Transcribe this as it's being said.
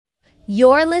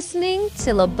You're listening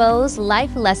to LeBeau's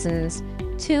Life Lessons.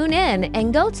 Tune in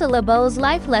and go to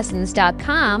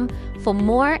LeBeau'sLifeLessons.com for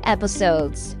more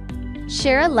episodes.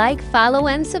 Share, like, follow,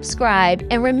 and subscribe.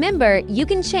 And remember, you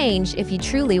can change if you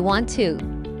truly want to.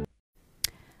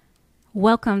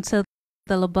 Welcome to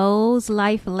the LeBeau's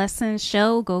Life Lessons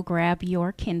show. Go grab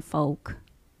your kinfolk,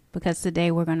 because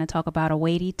today we're going to talk about a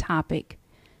weighty topic.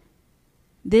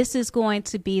 This is going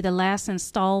to be the last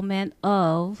installment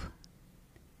of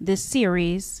this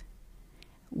series.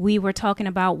 We were talking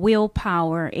about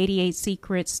willpower, 88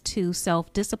 secrets to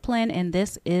self-discipline, and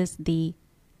this is the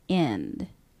end.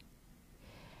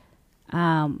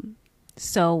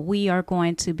 So we are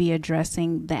going to be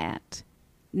addressing that.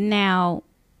 Now,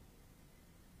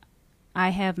 I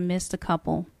have missed a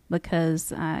couple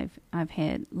because I've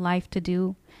had life to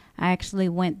do. I actually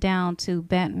went down to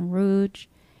Baton Rouge,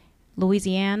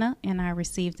 Louisiana, and I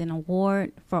received an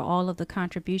award for all of the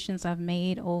contributions I've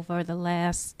made over the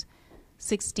last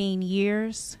 16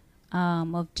 years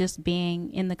of just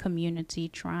being in the community,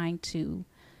 trying to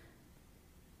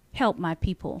help my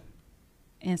people.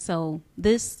 And so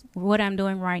what I'm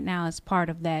doing right now is part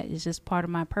of that. It's just part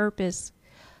of my purpose.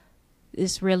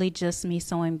 It's really just me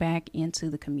sewing back into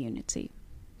the community.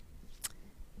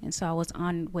 And so I was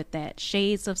on with that.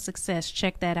 Shades of Success,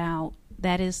 check that out.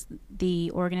 That is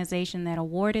the organization that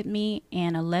awarded me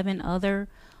and 11 other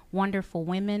wonderful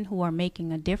women who are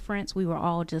making a difference. We were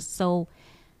all just so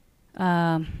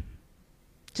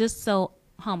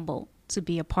humble to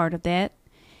be a part of that.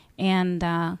 And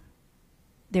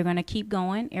they're going to keep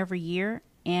going every year.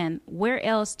 And where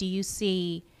else do you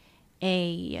see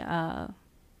yes,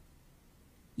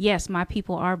 my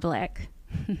people are black.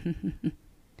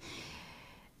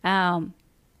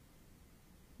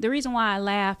 The reason why I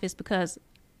laugh is because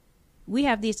we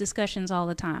have these discussions all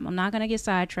the time. I'm not going to get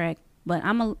sidetracked, but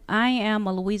I am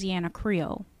a Louisiana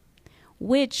Creole,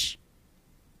 which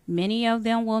many of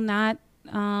them will not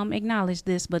acknowledge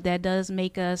this, but that does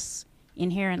make us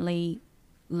inherently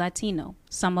Latino,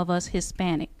 some of us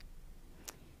Hispanic.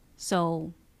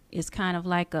 So it's kind of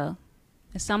like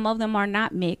some of them are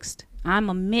not mixed. I'm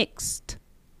a mixed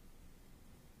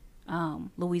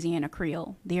Louisiana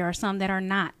Creole. There are some that are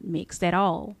not mixed at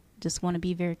all. Just want to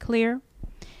be very clear.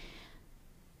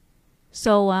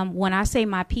 So when I say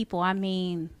my people, I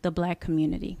mean the black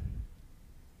community.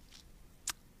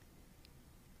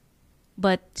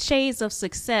 But Shades of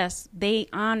Success, they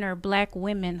honor black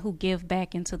women who give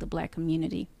back into the black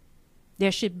community.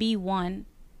 There should be one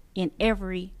in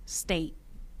every state.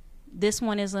 This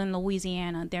one is in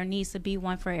Louisiana. There needs to be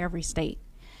one for every state,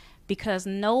 because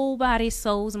nobody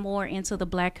sows more into the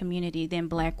black community than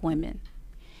black women.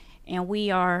 And we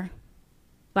are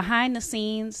behind the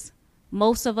scenes.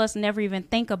 Most of us never even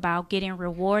think about getting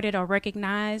rewarded or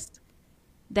recognized.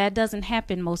 That doesn't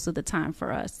happen most of the time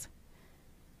for us.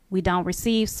 We don't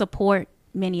receive support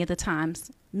many of the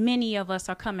times. Many of us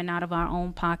are coming out of our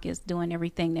own pockets, doing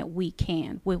everything that we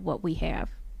can with what we have.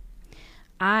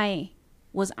 I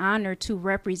was honored to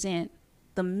represent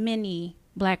the many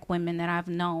black women that I've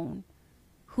known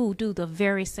who do the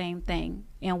very same thing.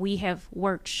 And we have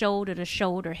worked shoulder to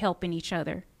shoulder, helping each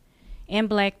other, and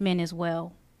black men as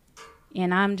well.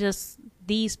 And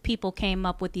these people came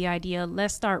up with the idea,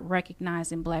 let's start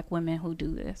recognizing black women who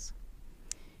do this.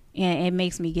 And it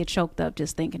makes me get choked up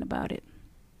just thinking about it.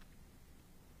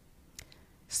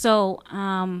 So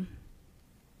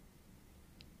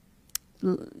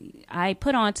I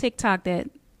put on TikTok that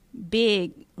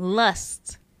big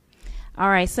lust. All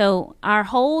right, so our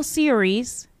whole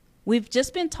series, we've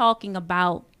just been talking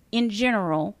about, in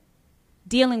general,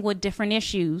 dealing with different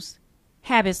issues,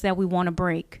 habits that we want to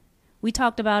break. We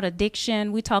talked about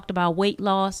addiction. We talked about weight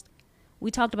loss.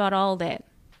 We talked about all that.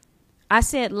 I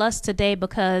said lust today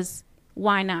because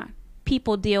why not?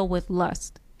 People deal with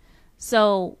lust.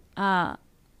 So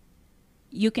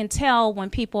you can tell when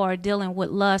people are dealing with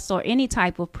lust or any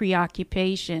type of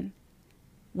preoccupation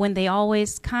when they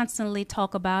always constantly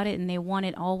talk about it and they want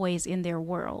it always in their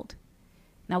world.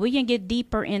 Now, we can get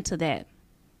deeper into that.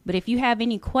 But if you have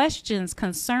any questions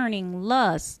concerning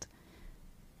lust,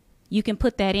 you can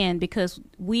put that in, because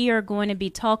we are going to be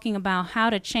talking about how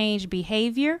to change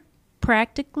behavior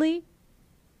practically.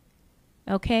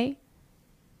 Okay.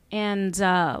 And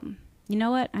you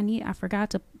know what? I forgot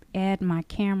to add my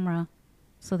camera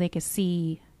so they could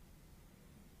see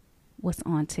what's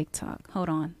on TikTok. Hold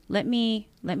on. Let me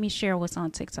share what's on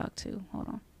TikTok too. Hold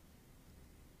on.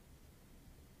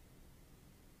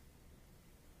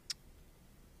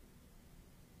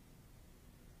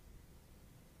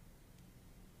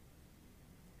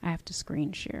 I have to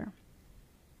screen share.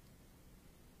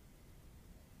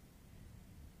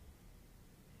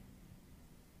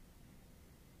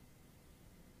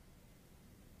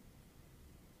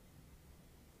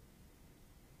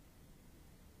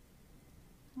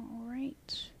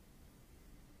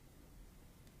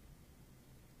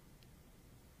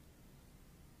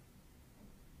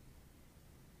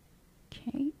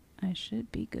 Okay, I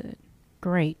should be good.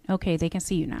 Great. Okay, they can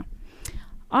see you now.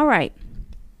 All right.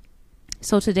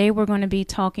 So today we're going to be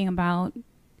talking about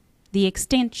the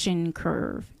extinction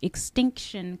curve,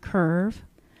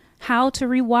 how to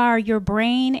rewire your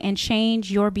brain and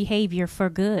change your behavior for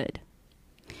good.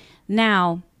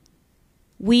 Now,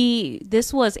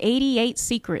 this was 88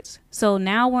 secrets. So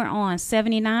now we're on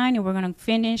 79 and we're going to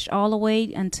finish all the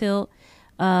way until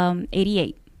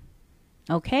 88.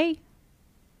 Okay?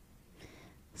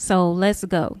 So let's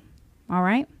go. All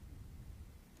right?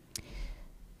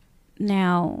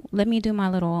 Now, let me do my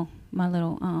little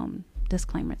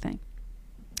disclaimer thing.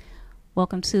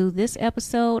 Welcome to this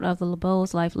episode of the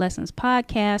LeBeau's Life Lessons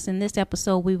podcast. In this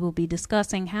episode, we will be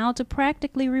discussing how to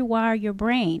practically rewire your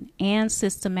brain and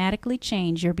systematically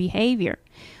change your behavior.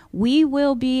 We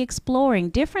will be exploring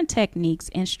different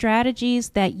techniques and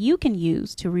strategies that you can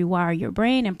use to rewire your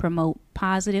brain and promote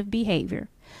positive behavior.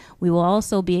 We will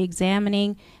also be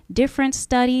examining different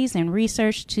studies and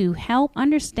research to help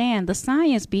understand the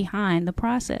science behind the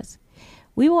process.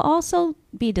 We will also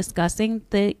be discussing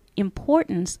the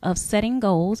importance of setting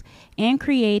goals and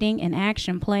creating an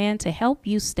action plan to help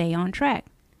you stay on track.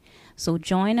 So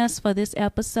join us for this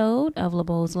episode of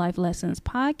LeBeau's Life Lessons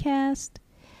podcast.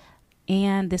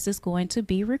 And this is going to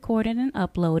be recorded and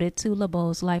uploaded to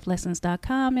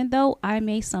LeBeau'sLifeLessons.com. And though I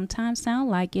may sometimes sound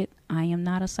like it, I am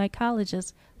not a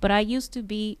psychologist, but I used to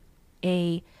be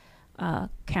a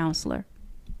counselor,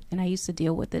 and I used to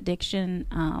deal with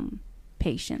addiction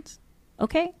patients.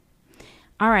 Okay?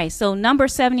 All right, so number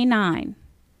 79.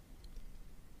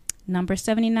 Number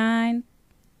 79,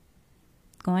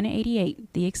 going to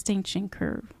 88, the extinction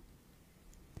curve.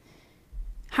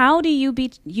 How do you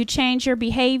change your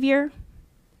behavior?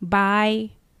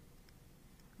 By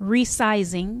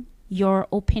resizing your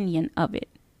opinion of it.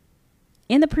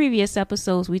 In the previous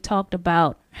episodes, we talked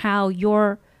about how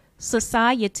your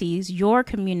societies, your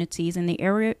communities, and the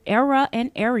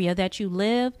area that you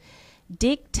live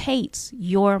dictates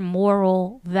your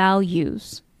moral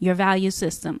values, your value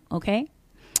system, okay?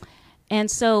 And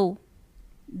so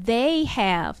they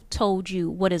have told you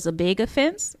what is a big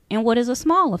offense and what is a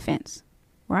small offense,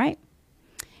 right?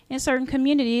 In certain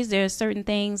communities, there are certain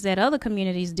things that other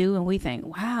communities do, and we think,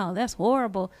 wow, that's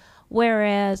horrible,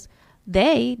 whereas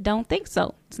they don't think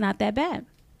so. It's not that bad.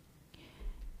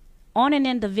 On an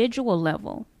individual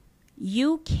level,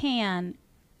 you can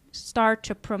start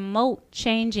to promote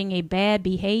changing a bad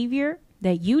behavior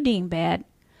that you deem bad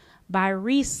by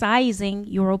resizing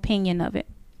your opinion of it.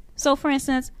 So, for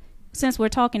instance, since we're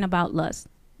talking about lust,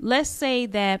 let's say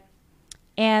that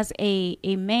as a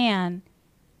man,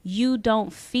 you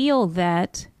don't feel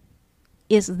that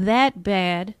it's that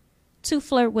bad to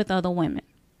flirt with other women,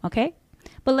 okay?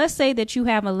 But let's say that you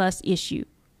have a lust issue,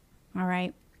 all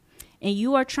right? And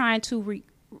you are trying to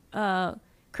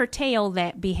curtail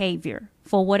that behavior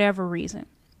for whatever reason.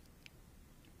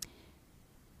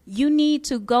 You need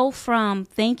to go from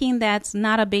thinking that's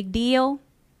not a big deal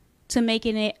to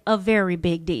making it a very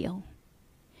big deal.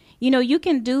 You know, you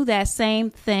can do that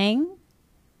same thing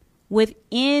with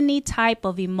any type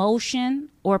of emotion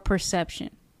or perception.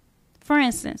 For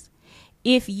instance,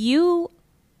 if you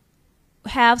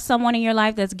have someone in your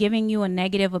life that's giving you a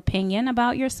negative opinion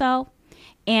about yourself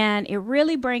and it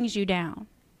really brings you down,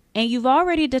 and you've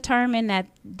already determined that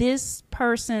this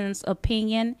person's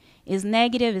opinion is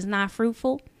negative, is not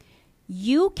fruitful,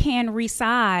 you can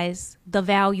resize the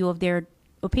value of their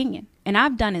opinion. And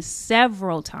I've done it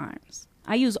several times.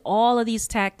 I use all of these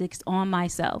tactics on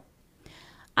myself.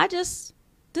 I just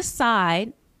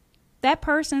decide that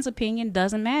person's opinion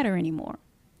doesn't matter anymore.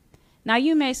 Now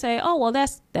you may say, oh, well,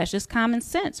 that's just common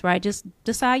sense, right? Just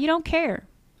decide you don't care.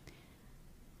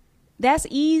 That's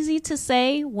easy to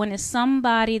say when it's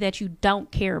somebody that you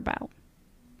don't care about.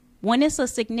 When it's a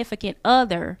significant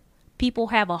other, people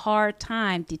have a hard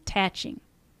time detaching.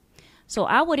 So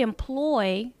I would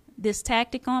employ this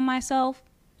tactic on myself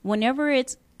whenever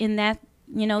it's in that,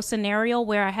 scenario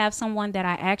where I have someone that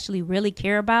I actually really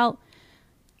care about.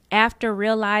 After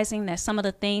realizing that some of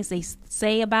the things they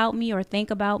say about me or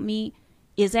think about me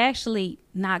is actually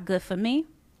not good for me,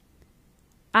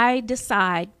 I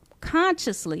decide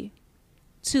consciously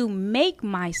to make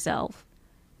myself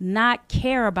not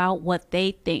care about what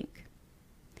they think.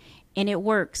 And it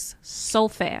works so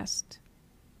fast.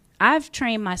 I've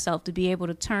trained myself to be able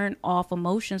to turn off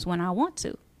emotions when I want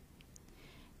to.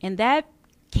 And that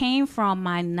came from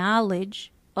my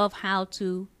knowledge of how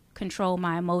to control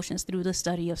my emotions through the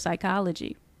study of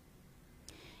psychology.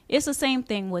 It's the same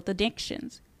thing with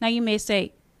addictions. Now you may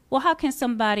say, well, how can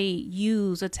somebody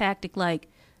use a tactic like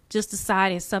just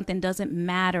deciding something doesn't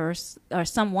matter or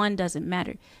someone doesn't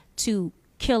matter to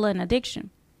kill an addiction.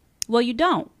 Well, you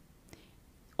don't.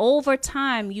 Over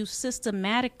time, you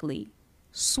systematically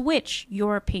switch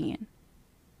your opinion.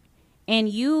 And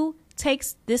you take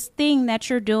this thing that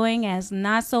you're doing as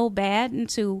not so bad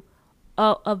into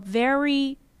a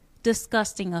very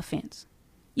disgusting offense.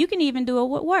 You can even do it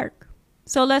with work.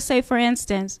 So let's say, for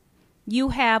instance, you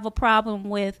have a problem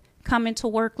with coming to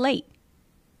work late.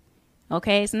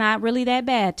 Okay, it's not really that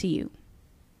bad to you.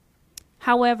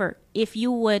 However, if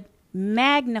you would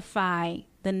magnify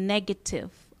the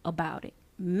negative about it,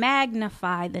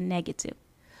 magnify the negative,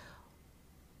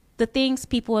 the things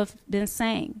people have been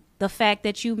saying, the fact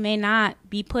that you may not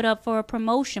be put up for a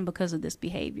promotion because of this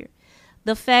behavior,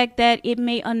 the fact that it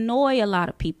may annoy a lot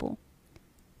of people,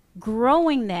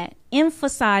 growing that,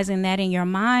 emphasizing that in your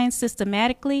mind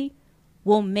systematically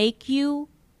will make you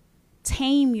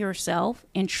tame yourself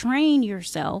and train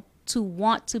yourself to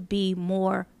want to be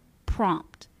more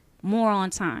prompt, more on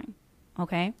time.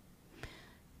 Okay?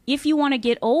 If you want to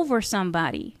get over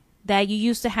somebody that you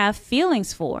used to have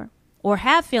feelings for or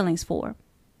have feelings for,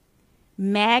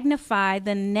 magnify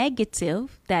the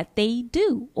negative that they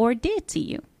do or did to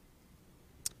you.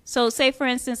 So say, for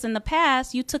instance, in the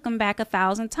past, you took them back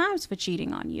 1,000 times for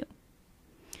cheating on you.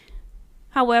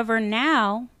 However,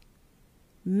 now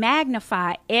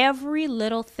magnify every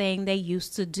little thing they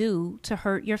used to do to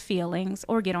hurt your feelings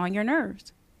or get on your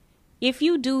nerves. If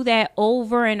you do that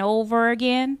over and over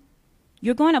again,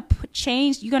 you're going to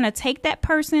change. You're going to take that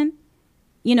person,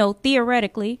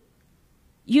 theoretically,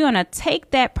 you're going to take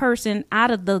that person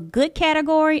out of the good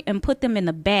category and put them in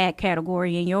the bad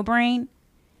category in your brain.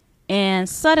 And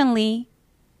suddenly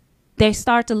they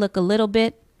start to look a little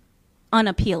bit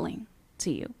unappealing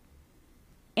to you.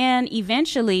 And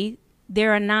eventually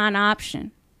they're a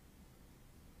non-option.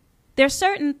 There's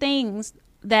certain things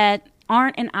that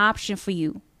aren't an option for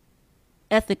you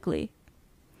ethically.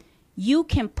 You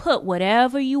can put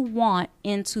whatever you want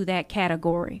into that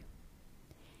category.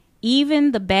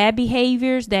 Even the bad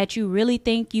behaviors that you really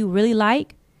think you really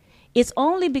like, it's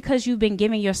only because you've been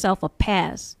giving yourself a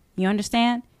pass. You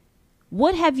understand?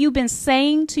 What have you been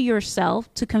saying to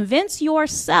yourself to convince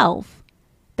yourself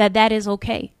that that is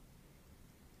okay?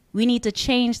 We need to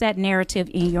change that narrative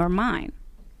in your mind.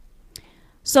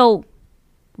 So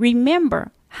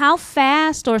remember, how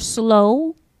fast or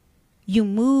slow you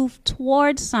move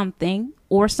towards something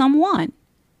or someone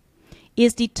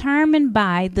is determined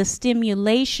by the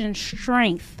stimulation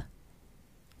strength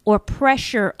or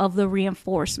pressure of the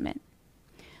reinforcement.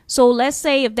 So let's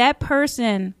say if that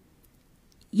person,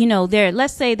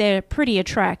 let's say they're pretty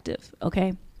attractive,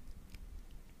 okay,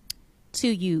 to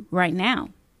you right now.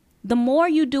 The more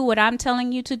you do what I'm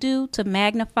telling you to do to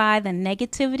magnify the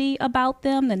negativity about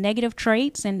them, the negative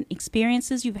traits and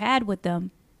experiences you've had with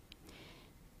them,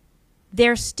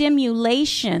 their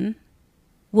stimulation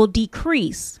will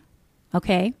decrease,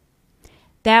 okay?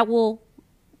 That will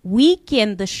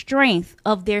weaken the strength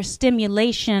of their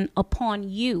stimulation upon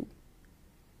you.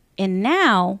 And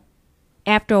now,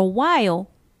 after a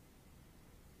while,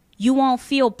 you won't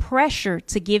feel pressure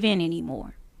to give in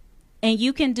anymore. And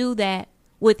you can do that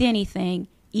with anything,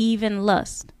 even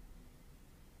lust.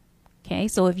 Okay,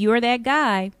 so if you're that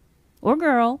guy or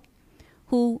girl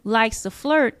who likes to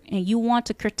flirt and you want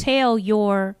to curtail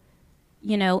your,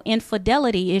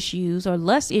 infidelity issues or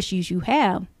lust issues you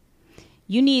have,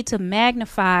 you need to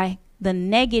magnify the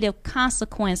negative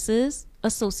consequences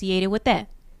associated with that.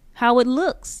 How it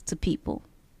looks to people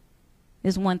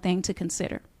is one thing to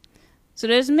consider. So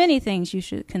there's many things you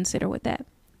should consider with that.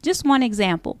 Just one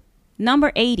example.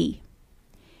 Number 80.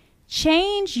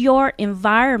 Change your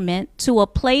environment to a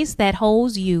place that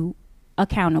holds you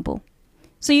accountable.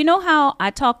 So you know how I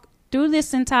talk through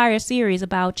this entire series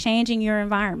about changing your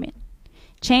environment.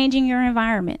 Changing your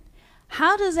environment.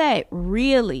 How does that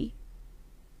really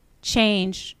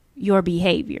change your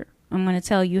behavior? I'm going to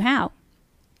tell you how.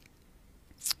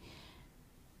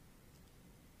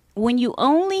 When you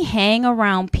only hang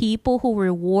around people who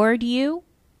reward you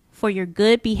for your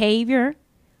good behavior,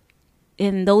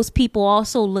 and those people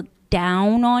also look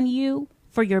down on you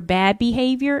for your bad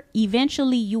behavior,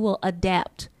 eventually you will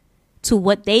adapt to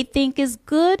what they think is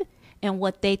good and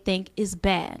what they think is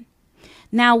bad.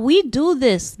 Now, we do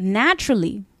this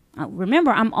naturally.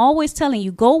 Remember, I'm always telling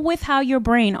you, go with how your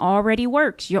brain already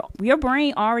works. Your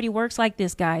brain already works like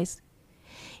this, guys.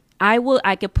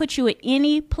 I could put you at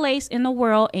any place in the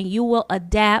world and you will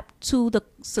adapt to the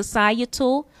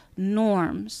societal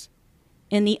norms.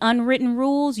 And the unwritten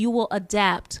rules, you will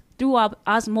adapt through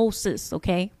osmosis,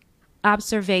 okay?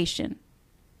 Observation.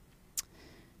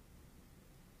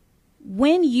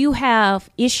 When you have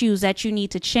issues that you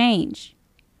need to change,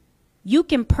 You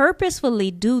can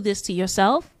purposefully do this to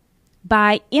yourself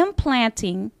by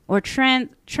implanting or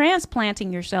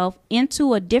transplanting yourself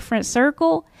into a different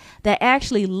circle that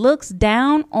actually looks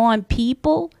down on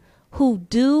people who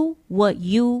do what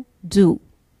you do.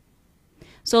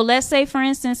 So let's say, for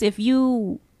instance, if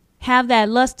you have that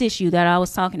lust issue that I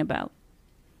was talking about,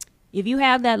 if you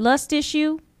have that lust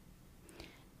issue,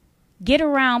 get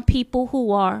around people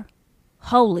who are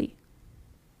holy.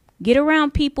 Get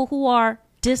around people who are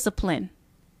disciplined.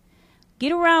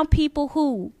 Get around people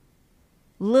who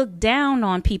look down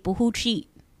on people who cheat,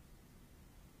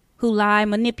 who lie,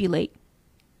 manipulate.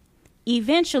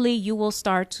 Eventually, you will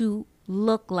start to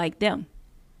look like them.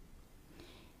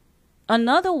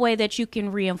 Another way that you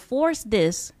can reinforce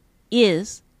this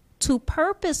is to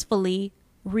purposefully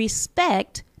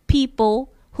respect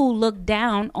people who look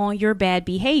down on your bad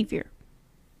behavior.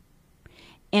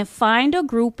 And find a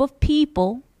group of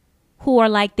people who are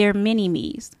like their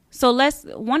mini-me's. So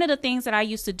one of the things that I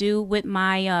used to do with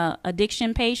my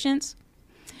addiction patients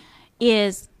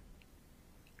is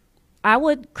I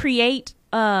would create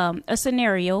a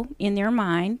scenario in their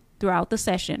mind throughout the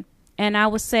session. And I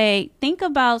would say, think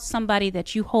about somebody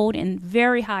that you hold in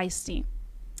very high esteem.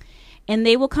 And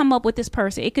they will come up with this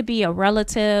person. It could be a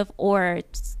relative or, a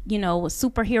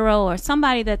superhero or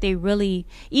somebody that they really,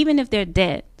 even if they're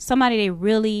dead, somebody they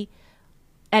really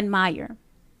admire.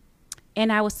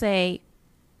 And I would say,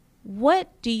 what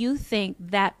do you think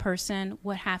that person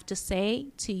would have to say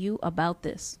to you about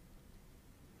this?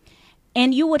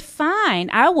 And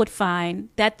I would find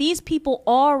that these people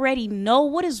already know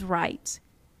what is right.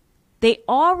 They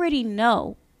already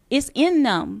know it's in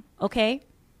them, okay?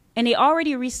 And they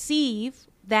already receive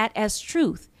that as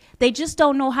truth. They just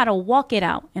don't know how to walk it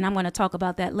out. And I'm going to talk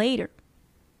about that later.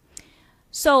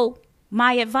 So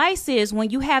my advice is, when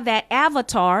you have that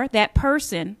avatar, that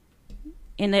person,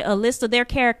 in a list of their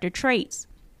character traits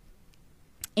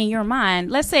in your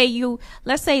mind, let's say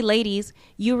ladies,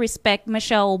 you respect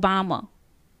Michelle Obama,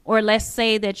 or let's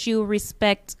say that you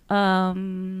respect,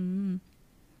 Angela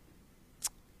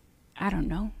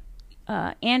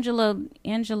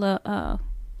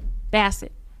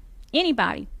Bassett,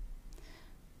 anybody.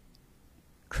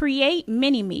 Create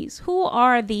mini-me's. Who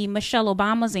are the Michelle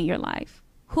Obamas in your life?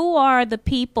 Who are the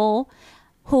people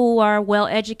who are well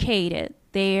educated?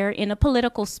 They're in a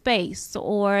political space,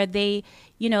 or they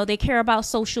care about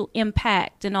social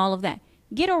impact and all of that.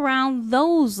 Get around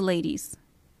those ladies.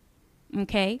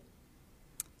 Okay.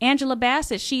 Angela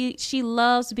Bassett, she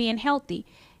loves being healthy.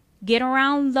 Get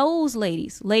around those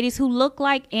ladies who look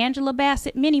like Angela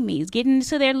Bassett mini-me's. Get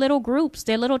into their little groups,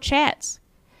 their little chats.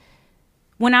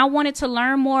 When I wanted to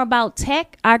learn more about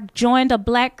tech, I joined a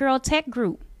Black Girl Tech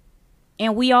group,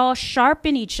 and we all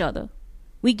sharpen each other.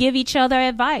 We give each other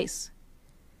advice.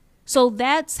 So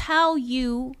that's how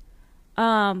you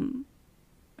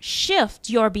shift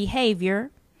your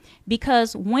behavior,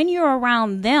 because when you're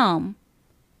around them,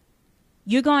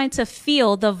 you're going to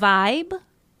feel the vibe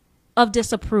of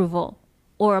disapproval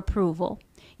or approval.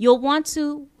 You'll want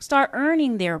to start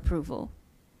earning their approval.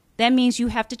 That means you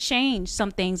have to change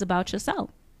some things about yourself.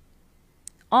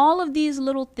 All of these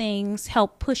little things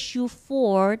help push you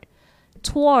forward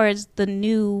towards the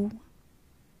new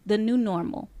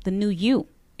normal, the new you.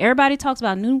 Everybody talks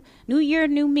about new year,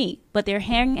 new me, but they're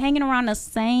hanging around the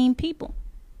same people.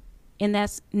 And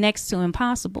that's next to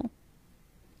impossible.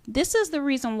 This is the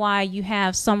reason why you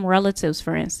have some relatives,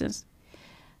 for instance,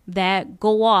 that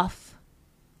go off,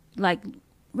 like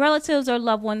relatives or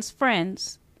loved ones,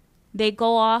 friends. They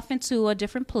go off into a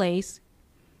different place.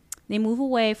 They move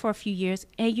away for a few years,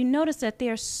 and you notice that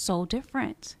they're so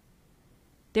different.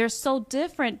 They're so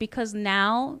different because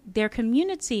now their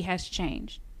community has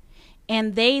changed.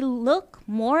 And they look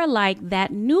more like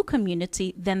that new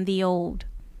community than the old.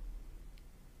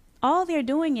 All they're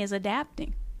doing is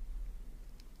adapting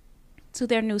to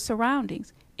their new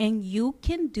surroundings. And you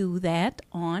can do that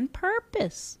on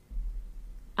purpose.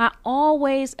 I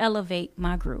always elevate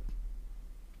my group.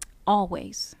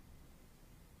 Always.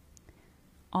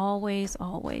 Always,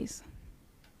 always.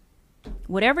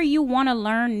 Whatever you want to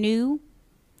learn new,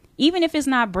 even if it's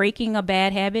not breaking a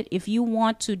bad habit, if you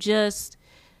want to just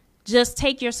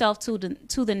take yourself to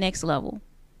the next level,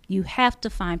 you have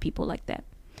to find people like that.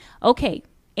 Okay,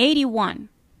 81.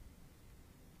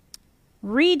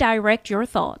 Redirect your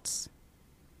thoughts.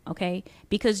 Okay,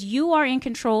 because you are in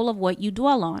control of what you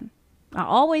dwell on. I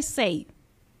always say,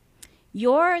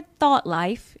 your thought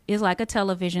life is like a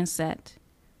television set.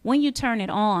 When you turn it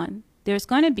on, there's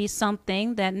going to be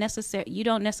something that you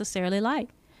don't necessarily like.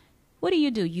 What do?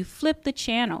 You flip the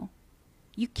channel.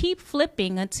 You keep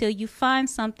flipping until you find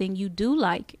something you do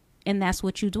like, and that's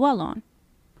what you dwell on.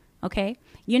 Okay?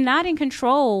 You're not in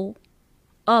control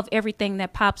of everything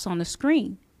that pops on the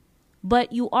screen,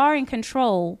 but you are in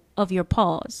control of your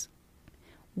pause.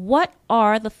 What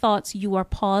are the thoughts you are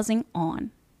pausing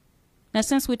on? Now,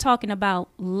 since we're talking about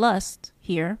lust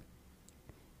here,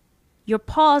 you're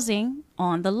pausing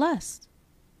on the lust.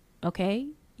 Okay?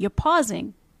 You're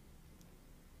pausing.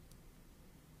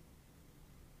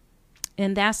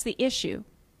 And that's the issue.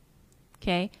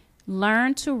 Okay?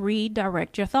 Learn to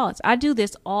redirect your thoughts. I do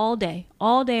this all day,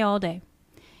 all day, all day.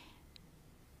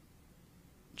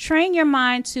 Train your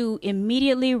mind to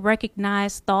immediately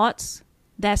recognize thoughts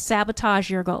that sabotage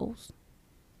your goals,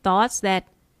 thoughts that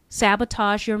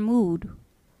sabotage your mood,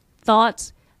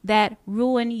 thoughts that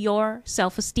ruin your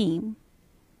self-esteem.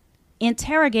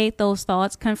 Interrogate those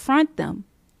thoughts, confront them,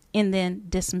 and then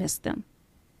dismiss them.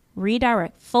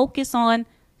 Redirect. Focus on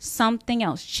something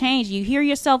else. Change. You hear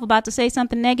yourself about to say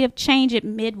something negative, change it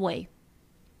midway.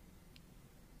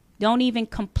 Don't even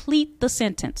complete the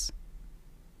sentence.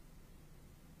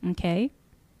 Okay?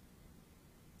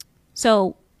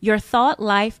 So your thought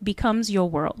life becomes your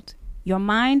world. Your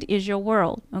mind is your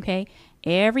world. Okay?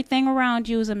 Everything around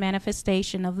you is a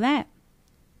manifestation of that.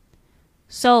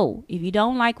 So if you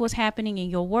don't like what's happening in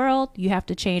your world, you have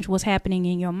to change what's happening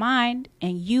in your mind,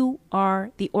 and you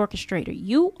are the orchestrator.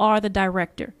 You are the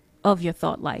director of your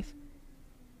thought life.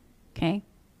 Okay?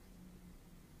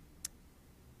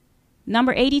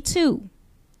 Number 82,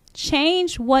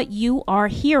 change what you are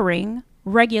hearing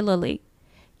regularly.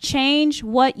 Change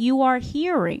what you are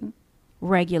hearing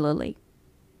regularly.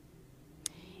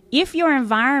 If your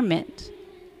environment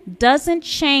doesn't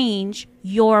change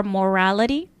your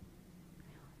morality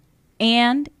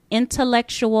and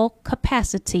intellectual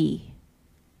capacity,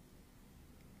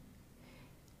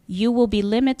 you will be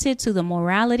limited to the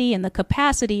morality and the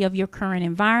capacity of your current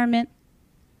environment,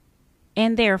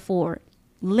 and therefore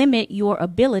limit your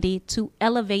ability to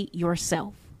elevate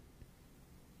yourself.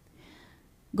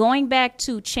 Going back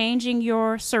to changing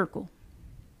your circle,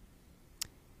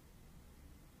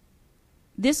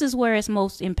 this is where it's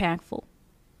most impactful.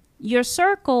 Your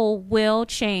circle will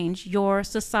change your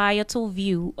societal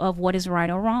view of what is right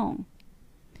or wrong.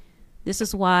 This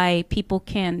is why people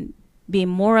can be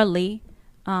morally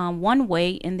one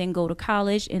way and then go to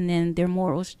college and then their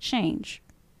morals change.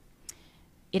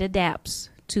 It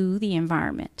adapts to the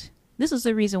environment. This is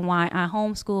the reason why I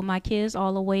homeschooled my kids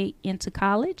all the way into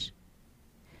college,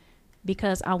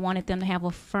 because I wanted them to have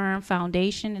a firm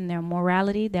foundation in their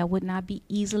morality that would not be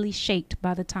easily shaked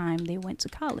by the time they went to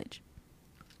college.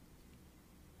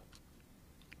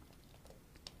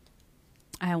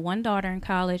 I have one daughter in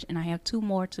college, and I have 2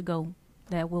 more to go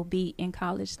that will be in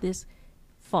college this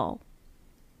fall.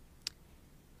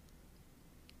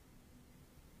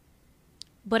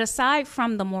 But aside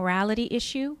from the morality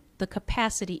issue, the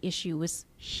capacity issue is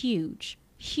huge,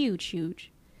 huge,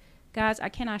 huge. Guys, I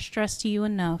cannot stress to you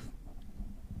enough.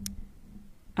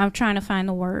 I'm trying to find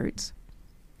the words.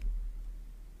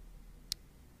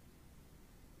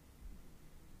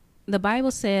 The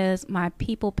Bible says, "My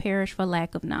people perish for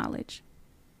lack of knowledge."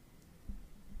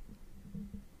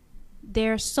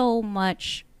 There's so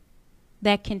much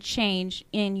that can change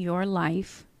in your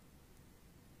life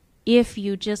if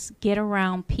you just get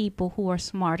around people who are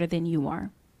smarter than you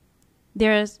are.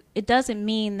 It doesn't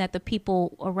mean that the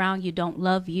people around you don't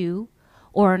love you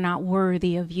or are not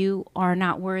worthy of you, or are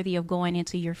not worthy of going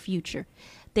into your future.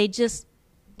 They just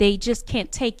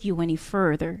can't take you any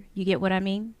further. You get what I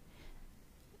mean?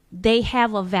 They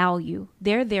have a value.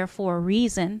 They're there for a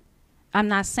reason. I'm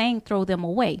not saying throw them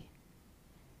away.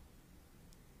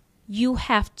 You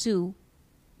have to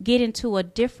get into a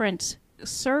different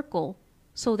circle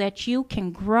so that you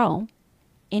can grow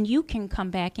and you can come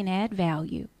back and add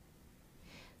value.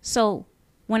 So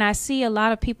when I see a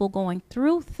lot of people going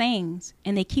through things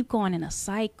and they keep going in a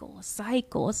cycle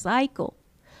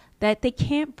that they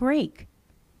can't break,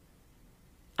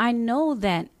 I know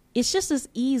that it's just as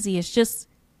easy as just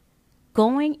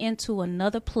going into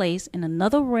another place, in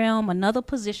another realm, another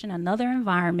position, another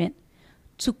environment,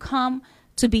 to come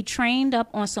to be trained up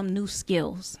on some new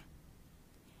skills.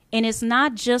 And it's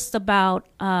not just about,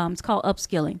 it's called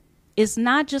upskilling. It's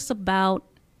not just about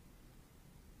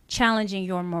challenging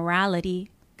your morality,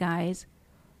 guys,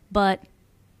 but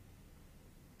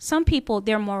some people,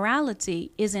 their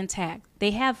morality is intact.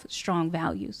 They have strong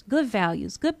values,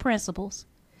 good principles.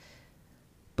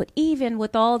 But even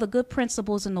with all the good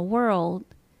principles in the world,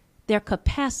 their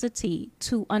capacity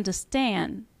to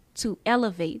understand, to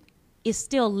elevate, is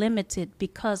still limited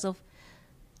because of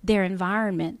their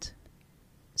environment.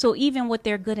 So even with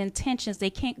their good intentions, they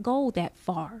can't go that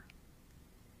far.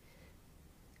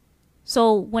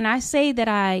 So when I say that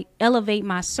I elevate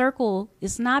my circle,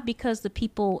 it's not because the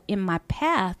people in my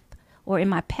path or in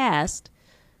my past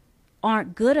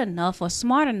aren't good enough or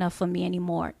smart enough for me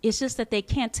anymore. It's just that they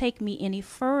can't take me any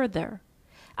further.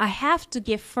 I have to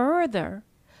get further,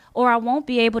 or I won't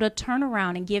be able to turn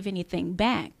around and give anything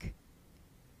back.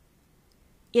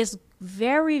 It's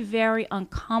very, very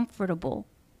uncomfortable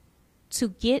to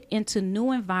get into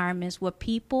new environments where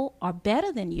people are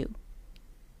better than you.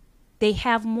 They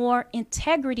have more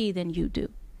integrity than you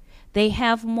do. They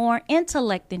have more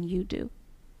intellect than you do,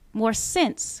 more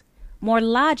sense, more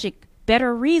logic,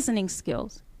 better reasoning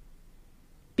skills.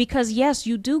 Because yes,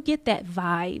 you do get that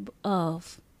vibe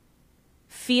of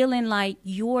feeling like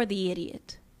you're the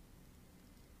idiot.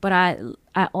 But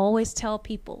I always tell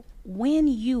people, when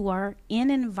you are in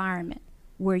an environment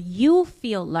where you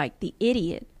feel like the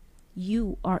idiot,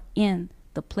 you are in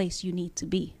the place you need to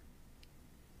be.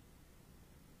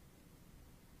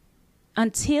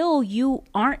 Until you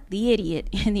aren't the idiot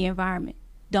in the environment,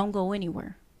 don't go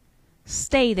anywhere.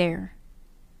 Stay there.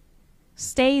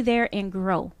 Stay there and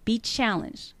grow. Be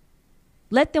challenged.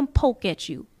 Let them poke at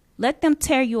you. Let them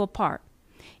tear you apart.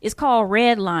 It's called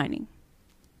redlining.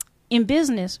 In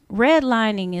business,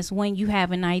 redlining is when you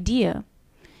have an idea.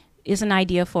 It's an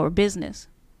idea for a business.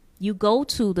 You go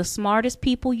to the smartest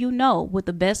people you know with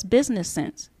the best business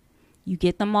sense. You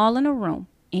get them all in a room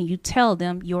and you tell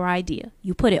them your idea.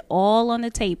 You put it all on the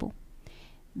table.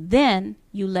 Then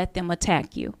you let them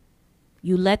attack you.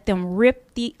 You let them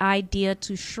rip the idea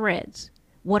to shreds.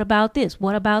 What about this?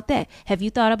 What about that? Have you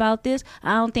thought about this?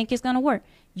 I don't think it's going to work.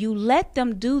 You let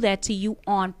them do that to you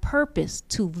on purpose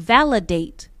to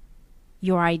validate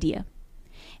your idea.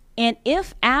 And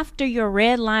if after your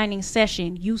redlining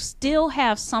session you still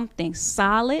have something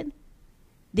solid,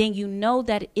 then you know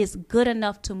that it's good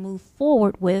enough to move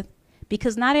forward with,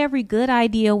 because not every good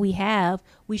idea we have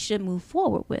we should move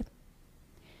forward with.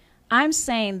 I'm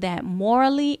saying that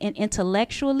morally and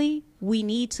intellectually we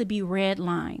need to be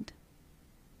redlined.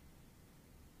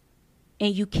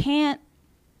 And you can't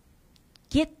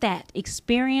get that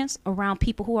experience around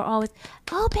people who are always,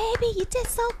 oh, baby, you did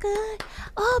so good.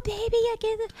 Oh, baby,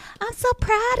 I'm so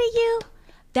proud of you.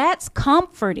 That's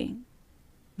comforting,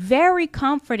 very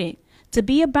comforting to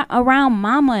be around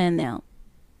mama and them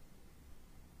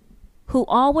who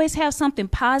always have something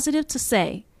positive to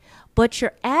say, but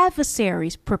your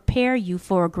adversaries prepare you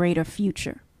for a greater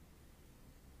future.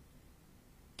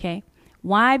 Okay?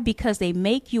 Why? Because they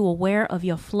make you aware of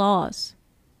your flaws.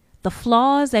 The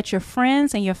flaws that your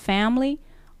friends and your family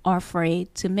are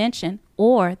afraid to mention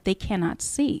or they cannot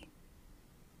see.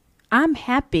 I'm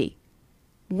happy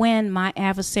when my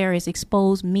adversaries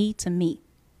expose me to me,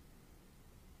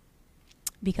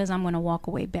 because I'm going to walk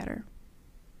away better.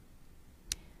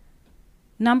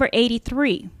 Number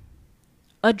 83,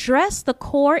 address the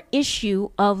core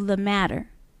issue of the matter.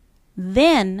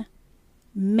 Then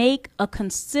make a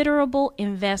considerable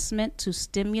investment to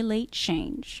stimulate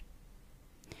change.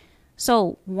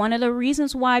 So one of the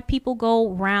reasons why people go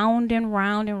round and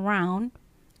round and round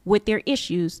with their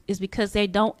issues is because they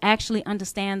don't actually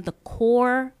understand the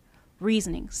core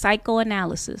reasoning,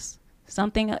 psychoanalysis,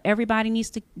 something everybody needs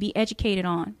to be educated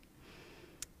on.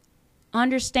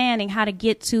 Understanding how to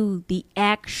get to the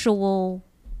actual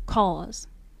cause.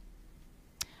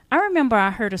 I remember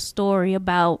I heard a story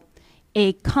about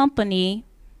a company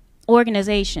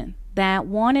organization that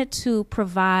wanted to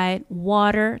provide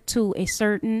water to a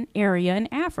certain area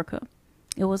in Africa.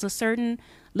 It was a certain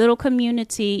little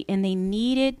community and they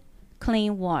needed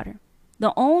clean water.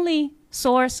 The only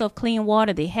source of clean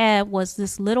water they had was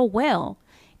this little well,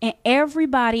 and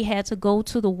everybody had to go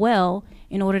to the well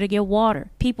in order to get water.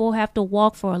 People have to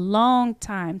walk for a long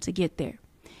time to get there.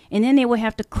 And then they would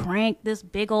have to crank this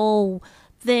big old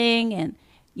thing and,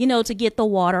 to get the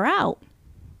water out.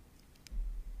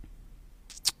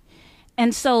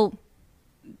 And so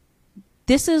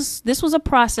this was a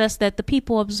process that the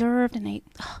people observed, and they,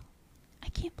 I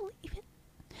can't believe it.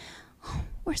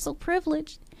 We're so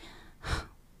privileged.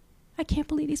 I can't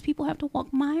believe these people have to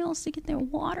walk miles to get their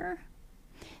water.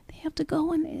 They have to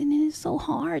go, and it's so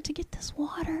hard to get this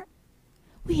water.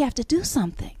 We have to do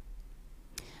something.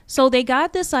 So they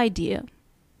got this idea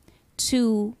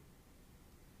to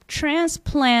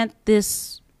transplant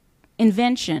this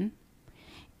invention,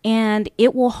 and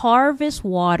it will harvest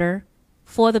water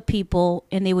for the people,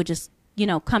 and they would just,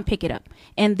 come pick it up.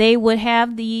 And they would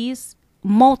have these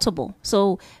multiple,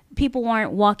 so people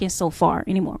weren't walking so far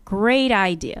anymore. Great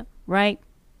idea, right?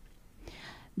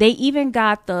 They even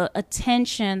got the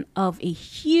attention of a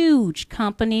huge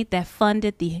company that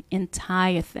funded the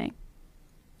entire thing.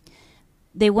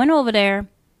 They went over there,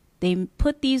 they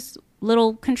put these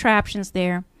little contraptions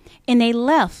there, and they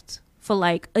left for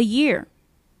like a year.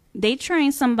 They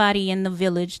trained somebody in the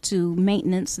village to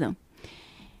maintenance them.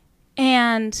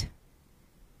 And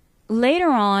later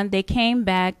on, they came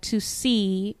back to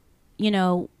see,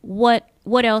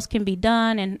 what else can be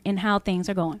done and how things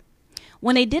are going.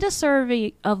 When they did a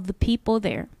survey of the people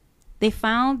there, they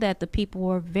found that the people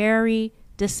were very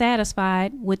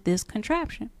dissatisfied with this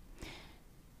contraption.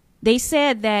 They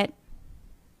said that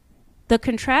the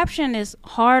contraption is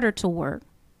harder to work.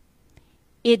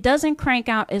 It doesn't crank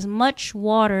out as much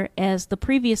water as the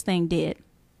previous thing did.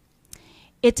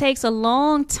 It takes a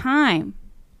long time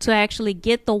to actually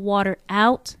get the water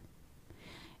out.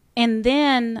 And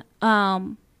then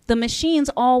the machines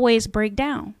always break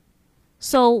down.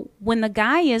 So when the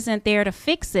guy isn't there to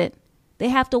fix it, they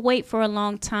have to wait for a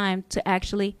long time to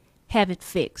actually have it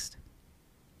fixed.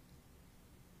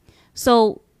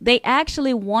 So they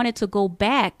actually wanted to go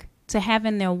back to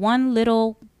having their one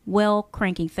little well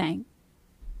cranking thing.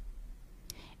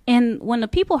 And when the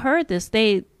people heard this,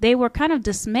 they were kind of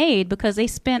dismayed because they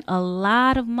spent a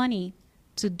lot of money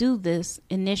to do this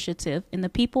initiative, and the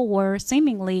people were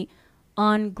seemingly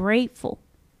ungrateful.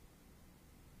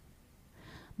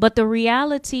 But the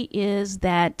reality is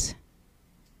that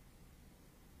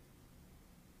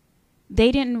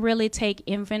they didn't really take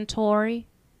inventory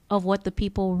of what the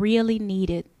people really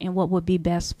needed and what would be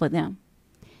best for them.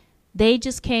 They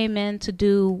just came in to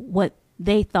do what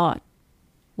they thought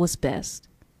was best.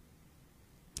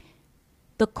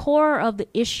 The core of the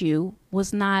issue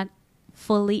was not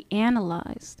fully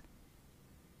analyzed.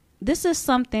 This is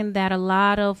something that a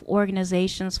lot of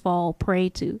organizations fall prey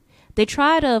to. They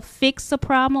try to fix a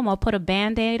problem or put a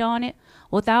Band-Aid on it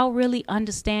without really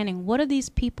understanding what are these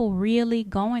people really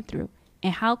going through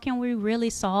and how can we really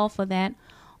solve for that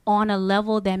on a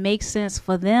level that makes sense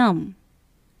for them.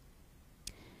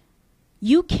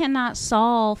 You cannot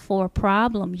solve for a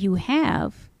problem you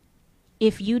have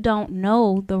if you don't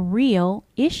know the real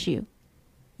issue.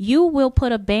 You will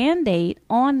put a Band-Aid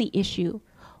on the issue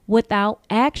without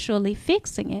actually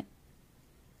fixing it.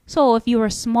 So if you're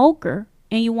a smoker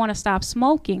and you want to stop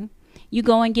smoking, you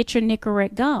go and get your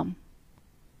Nicorette gum,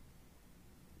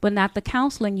 but not the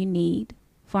counseling you need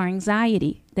for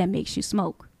anxiety that makes you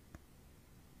smoke.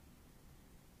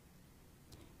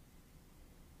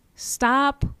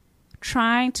 Stop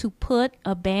trying to put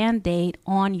a Band-Aid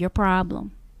on your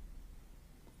problem.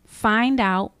 Find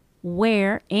out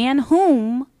where and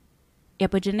whom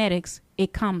epigenetics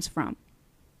it comes from.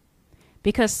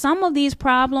 Because some of these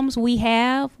problems we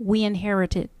have, we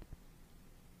inherited.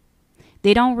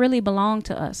 They don't really belong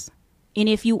to us. And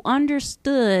if you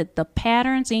understood the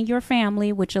patterns in your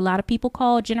family, which a lot of people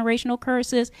call generational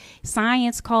curses,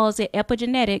 science calls it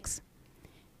epigenetics,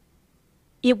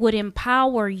 it would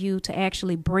empower you to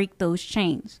actually break those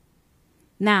chains.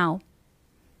 Now,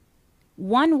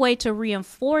 one way to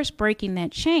reinforce breaking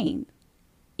that chain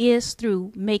is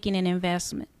through making an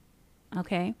investment.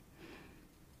 Okay?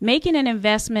 Making an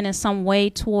investment in some way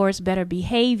towards better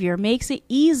behavior makes it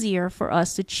easier for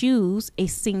us to choose a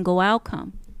single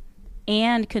outcome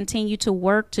and continue to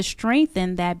work to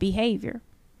strengthen that behavior.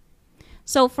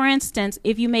 So, for instance,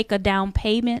 if you make a down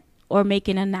payment or make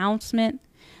an announcement,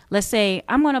 let's say,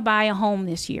 I'm going to buy a home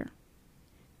this year.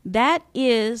 That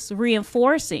is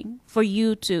reinforcing for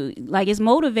you to, like, it's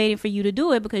motivating for you to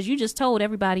do it because you just told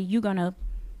everybody you're going to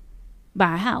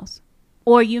buy a house.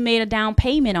 Or you made a down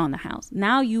payment on the house.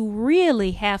 Now you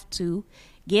really have to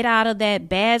get out of that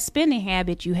bad spending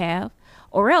habit you have,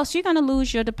 or else you're going to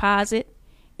lose your deposit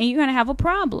and you're going to have a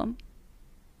problem.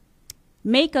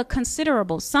 Make a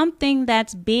considerable, something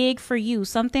that's big for you,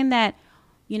 something that,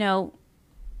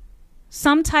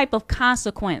 some type of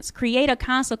consequence. Create a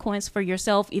consequence for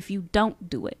yourself if you don't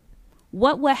do it.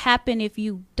 What will happen if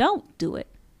you don't do it?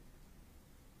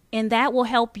 And that will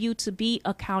help you to be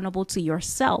accountable to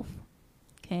yourself.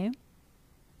 Okay?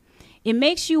 It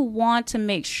makes you want to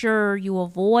make sure you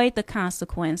avoid the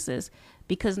consequences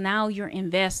because now you're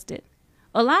invested.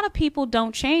 A lot of people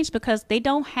don't change because they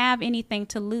don't have anything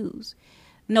to lose.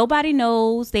 Nobody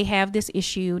knows they have this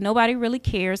issue. Nobody really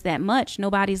cares that much.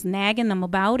 Nobody's nagging them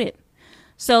about it.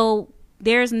 So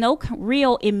there's no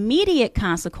real immediate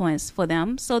consequence for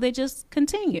them. So they just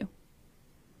continue.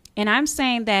 And I'm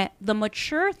saying that the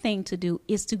mature thing to do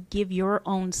is to give your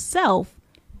own self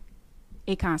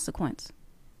a consequence.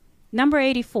 Number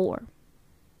 84.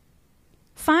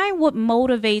 Find what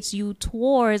motivates you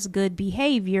towards good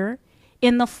behavior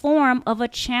in the form of a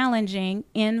challenging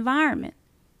environment.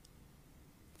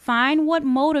 Find what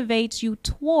motivates you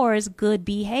towards good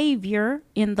behavior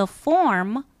in the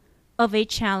form of a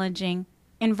challenging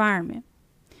environment.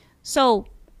 So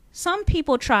some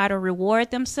people try to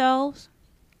reward themselves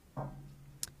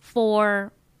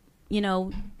for,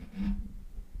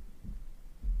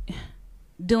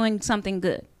 doing something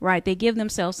good, right? They give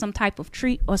themselves some type of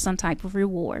treat or some type of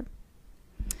reward.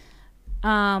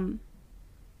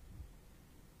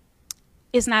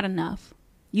 It's not enough.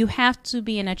 You have to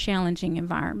be in a challenging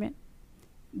environment.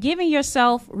 Giving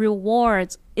yourself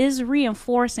rewards is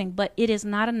reinforcing, but it is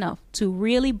not enough to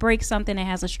really break something that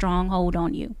has a strong hold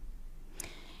on you.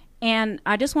 And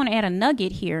I just want to add a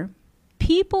nugget here.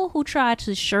 People who try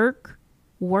to shirk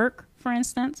work, for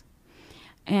instance,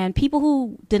 and people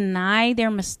who deny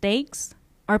their mistakes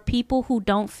are people who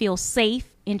don't feel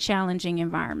safe in challenging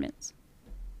environments.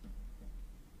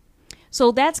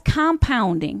 So that's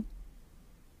compounding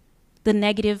the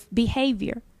negative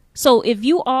behavior. So if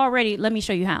you already, let me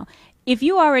show you how. If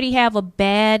you already have a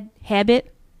bad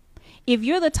habit, if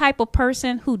you're the type of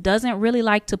person who doesn't really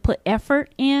like to put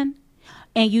effort in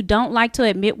and you don't like to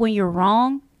admit when you're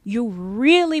wrong, you're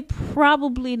really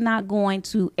probably not going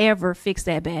to ever fix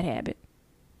that bad habit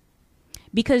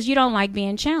because you don't like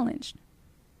being challenged.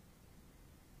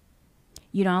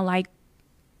 You don't like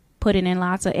putting in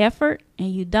lots of effort,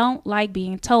 and you don't like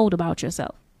being told about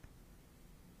yourself.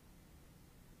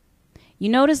 You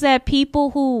notice that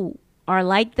people who are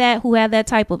like that, who have that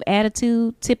type of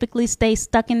attitude, typically stay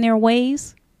stuck in their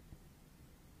ways.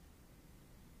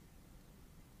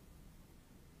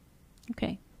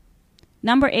 Okay.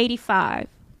 Number 85.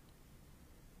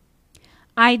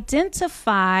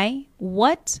 Identify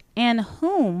what and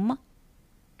whom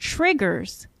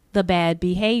triggers the bad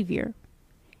behavior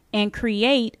and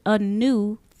create a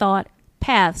new thought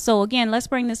path. So again, let's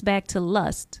bring this back to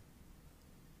lust.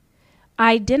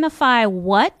 Identify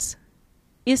what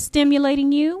is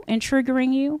stimulating you and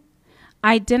triggering you.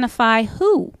 Identify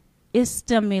who is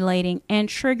stimulating and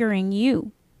triggering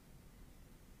you.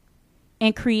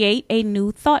 And create a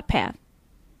new thought path.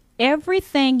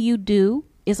 Everything you do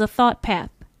is a thought path.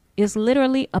 It's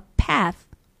literally a path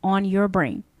on your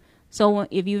brain. So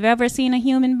if you've ever seen a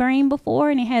human brain before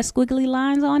and it has squiggly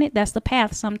lines on it, that's the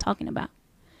paths I'm talking about.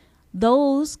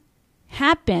 Those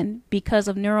happen because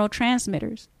of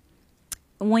neurotransmitters.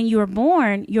 When you're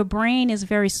born, your brain is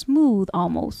very smooth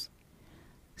almost.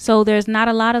 So there's not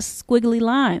a lot of squiggly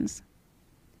lines.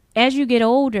 As you get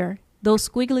older, those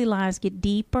squiggly lines get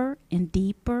deeper and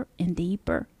deeper and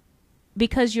deeper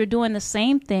because you're doing the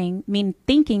same thing,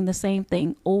 thinking the same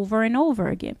thing over and over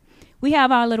again. We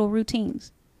have our little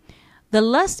routines. The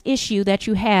lust issue that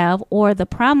you have or the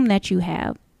problem that you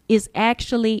have is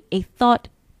actually a thought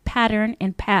pattern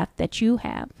and path that you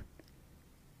have.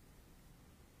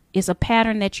 It's a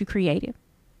pattern that you created.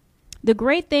 The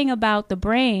great thing about the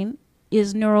brain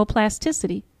is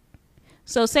neuroplasticity.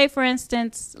 So say, for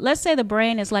instance, let's say the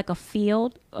brain is like a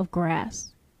field of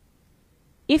grass.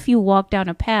 If you walk down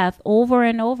a path over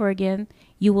and over again,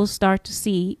 you will start to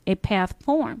see a path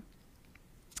form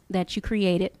that you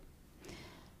created.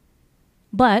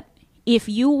 But if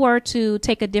you were to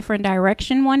take a different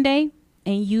direction one day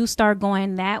and you start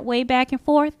going that way back and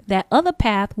forth, that other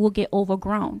path will get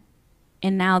overgrown.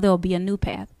 And now there'll be a new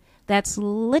path. That's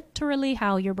literally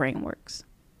how your brain works.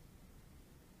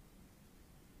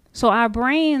 So our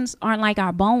brains aren't like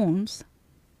our bones.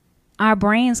 Our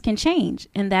brains can change.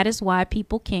 And that is why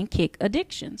people can kick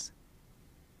addictions.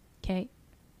 Okay.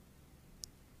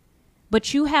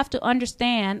 But you have to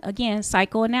understand, again,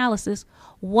 psychoanalysis,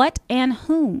 what and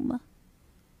whom.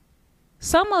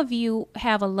 Some of you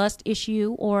have a lust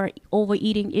issue or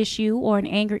overeating issue or an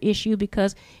anger issue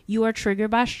because you are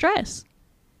triggered by stress.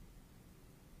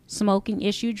 Smoking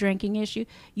issue, drinking issue.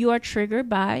 You are triggered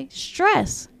by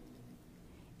stress.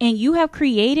 And you have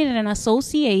created an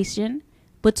association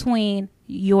between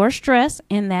your stress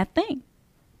and that thing.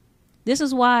 This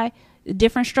is why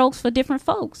different strokes for different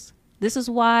folks. This is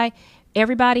why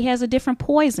everybody has a different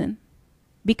poison,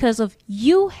 because of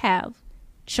you have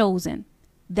chosen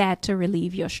that to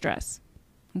relieve your stress.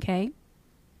 Okay?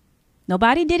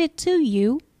 Nobody did it to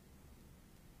you.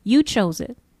 You chose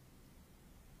it.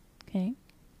 Okay?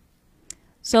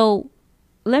 So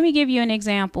let me give you an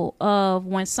example of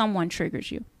when someone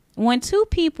triggers you. When two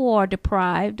people are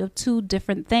deprived of two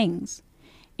different things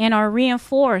and are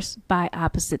reinforced by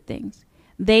opposite things,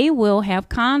 they will have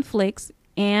conflicts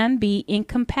and be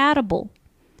incompatible.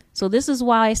 So this is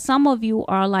why some of you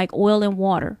are like oil and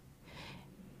water.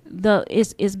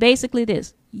 It's basically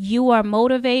this. You are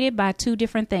motivated by two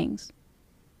different things.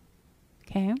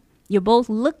 Okay? You're both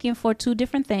looking for two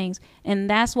different things, and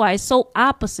that's why it's so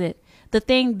opposite. The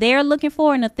thing they're looking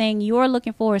for and the thing you're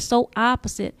looking for is so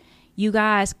opposite. You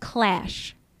guys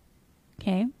clash.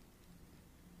 Okay?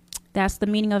 That's the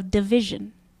meaning of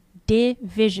division.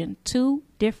 division, two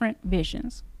different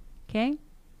visions. Okay?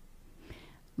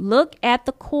 Look at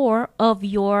the core of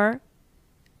your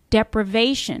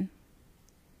deprivation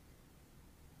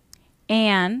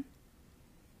and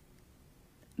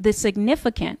the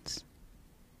significance.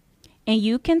 And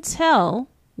you can tell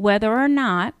whether or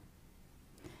not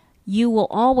you will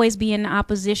always be in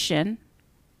opposition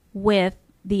with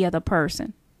the other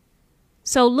person.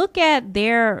 So look at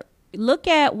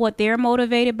what they're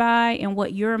motivated by and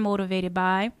what you're motivated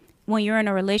by when you're in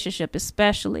a relationship,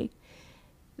 especially.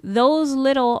 Those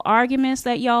little arguments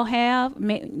that y'all have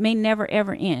may never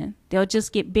ever end. They'll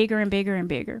just get bigger and bigger and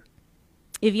bigger.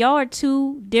 If y'all are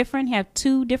two different, have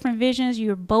two different visions,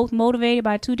 you're both motivated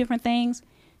by two different things,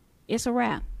 it's a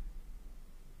wrap.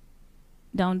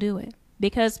 Don't do it.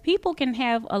 Because people can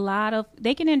have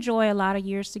they can enjoy a lot of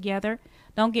years together.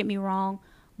 Don't get me wrong.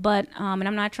 But, and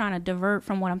I'm not trying to divert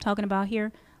from what I'm talking about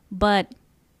here, but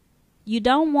you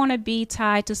don't want to be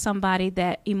tied to somebody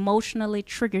that emotionally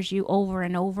triggers you over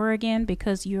and over again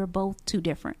because you're both too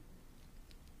different.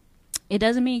 It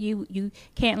doesn't mean you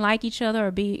can't like each other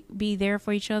or be there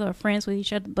for each other or friends with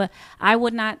each other, but I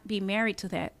would not be married to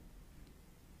that.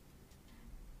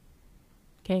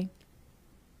 Okay?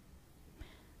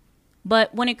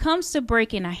 But when it comes to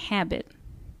breaking a habit,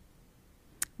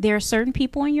 there are certain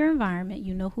people in your environment,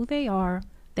 you know who they are,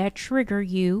 that trigger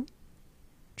your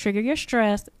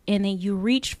stress, and then you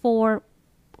reach for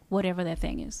whatever that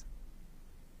thing is.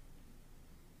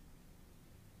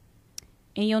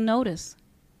 And you'll notice.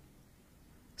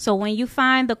 So when you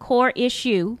find the core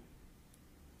issue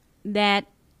that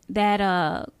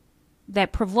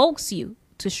provokes you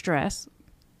to stress,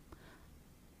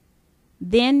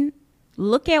 then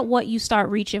look at what you start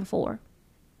reaching for.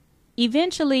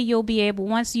 Eventually, you'll be able,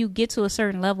 once you get to a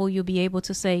certain level, you'll be able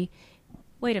to say,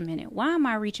 wait a minute, why am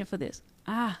I reaching for this?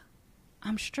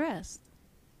 I'm stressed.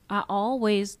 I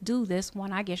always do this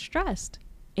when I get stressed,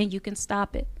 and you can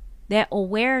stop it. That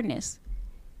awareness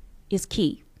is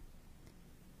key.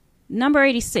 Number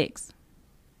 86,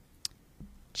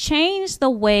 change the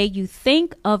way you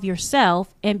think of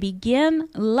yourself and begin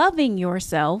loving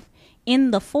yourself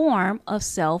in the form of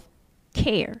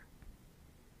self-care.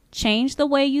 Change the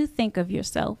way you think of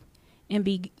yourself and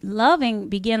begin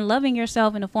loving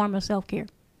yourself in the form of self-care.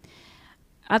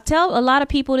 I tell a lot of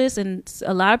people this, and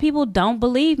a lot of people don't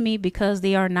believe me because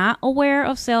they are not aware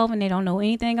of self and they don't know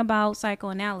anything about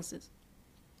psychoanalysis.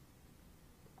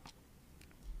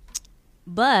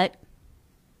 But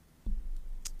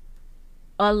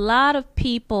a lot of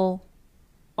people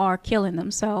are killing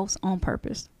themselves on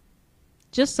purpose,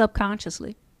 just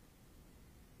subconsciously,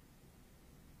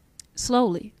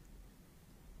 slowly.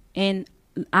 And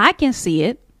I can see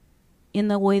it in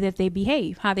the way that they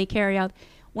behave, how they carry out.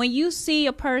 When you see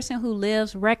a person who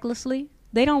lives recklessly,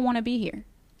 they don't want to be here.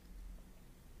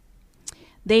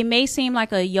 They may seem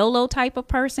like a YOLO type of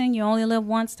person, you only live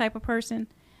once type of person.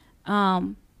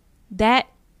 That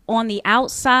on the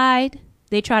outside,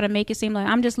 they try to make it seem like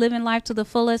I'm just living life to the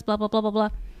fullest, blah, blah, blah, blah, blah.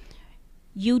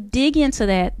 You dig into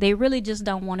that, they really just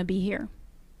don't want to be here.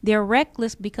 They're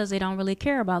reckless because they don't really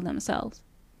care about themselves.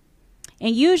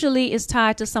 And usually it's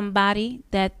tied to somebody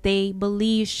that they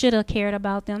believe should have cared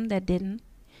about them that didn't.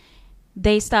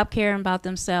 They stopped caring about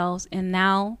themselves, and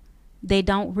now they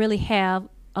don't really have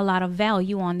a lot of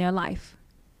value on their life.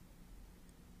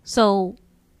 So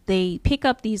they pick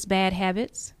up these bad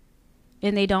habits,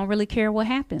 and they don't really care what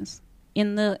happens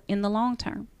in the long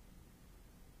term.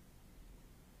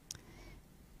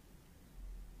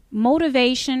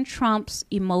 Motivation trumps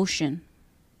emotion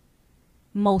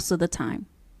most of the time.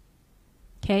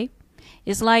 Okay?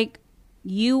 It's like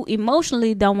you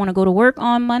emotionally don't want to go to work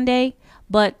on Monday,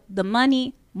 but the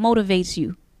money motivates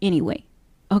you anyway.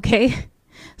 Okay?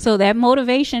 So that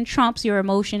motivation trumps your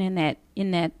emotion in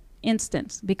that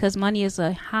instance, because money is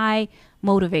a high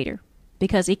motivator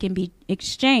because it can be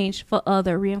exchanged for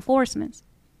other reinforcements.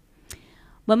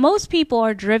 But most people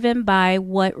are driven by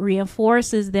what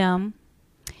reinforces them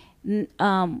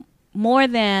more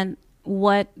than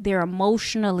what they're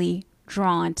emotionally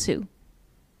drawn to.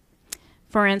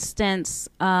 For instance,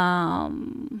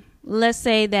 let's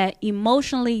say that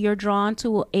emotionally you're drawn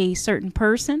to a certain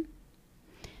person,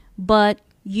 but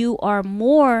you are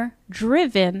more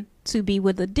driven to be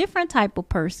with a different type of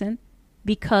person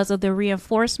because of the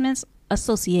reinforcements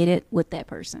associated with that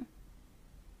person.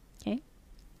 Okay?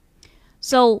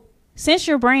 So since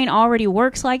your brain already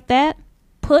works like that,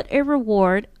 put a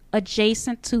reward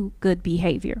adjacent to good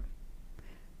behavior.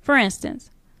 For instance,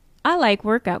 I like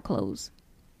workout clothes.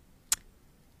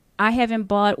 I haven't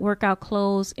bought workout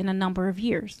clothes in a number of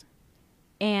years.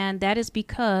 And that is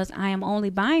because I am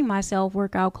only buying myself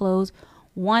workout clothes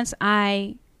once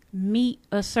I meet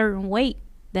a certain weight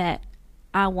that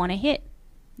I want to hit.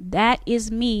 That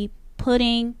is me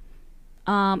putting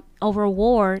a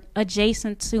reward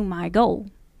adjacent to my goal.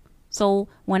 So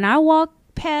when I walk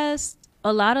past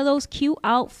a lot of those cute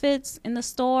outfits in the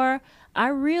store, I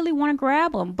really want to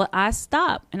grab them, but I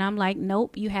stop and I'm like,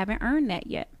 nope, you haven't earned that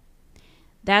yet.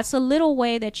 That's a little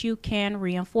way that you can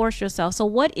reinforce yourself. So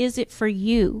what is it for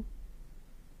you?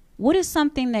 What is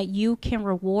something that you can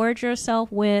reward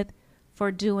yourself with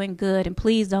for doing good? And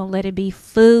please don't let it be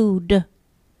food.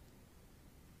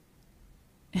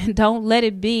 And don't let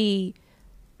it be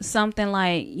something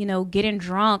like, getting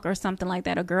drunk or something like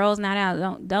that. A girl's not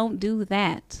out. Don't do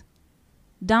that.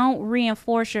 Don't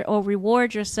reinforce or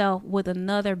reward yourself with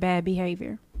another bad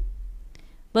behavior.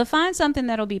 But find something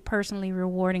that'll be personally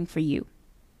rewarding for you.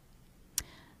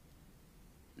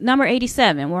 Number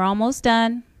 87, we're almost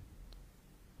done.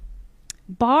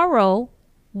 Borrow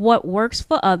what works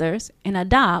for others and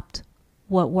adopt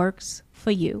what works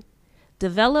for you.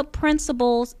 Develop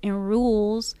principles and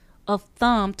rules of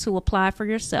thumb to apply for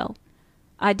yourself.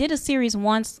 I did a series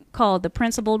once called The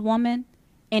Principled Woman,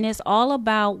 and it's all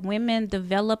about women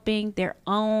developing their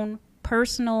own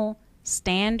personal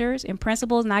standards and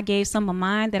principles. And I gave some of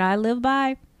mine that I live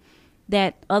by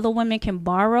that other women can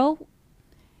borrow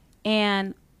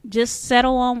and just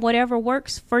settle on whatever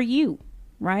works for you,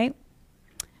 right?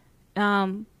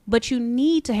 But you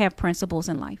need to have principles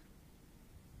in life.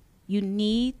 You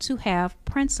need to have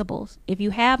principles. If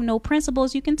you have no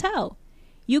principles, you can tell.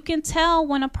 You can tell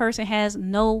when a person has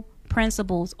no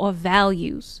principles or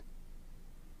values.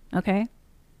 Okay?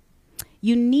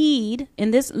 You need,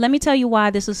 and this, let me tell you why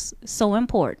this is so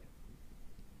important.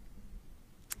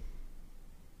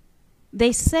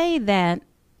 They say that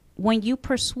when you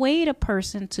persuade a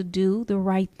person to do the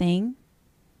right thing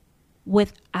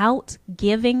without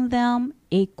giving them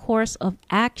a course of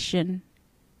action,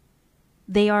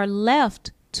 they are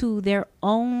left to their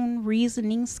own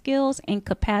reasoning skills and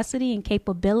capacity and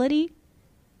capability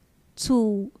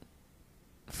to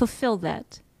fulfill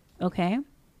that. Okay?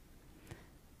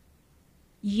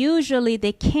 Usually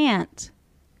they can't,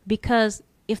 because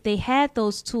if they had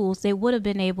those tools, they would have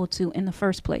been able to in the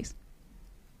first place.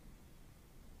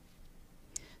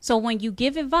 So when you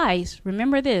give advice,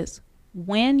 remember this: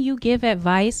 when you give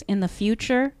advice in the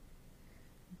future,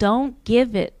 don't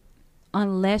give it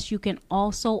unless you can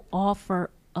also offer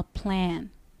a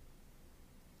plan.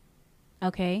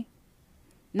 Okay?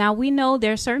 Now we know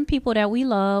there are certain people that we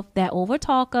love that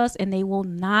overtalk us, and they will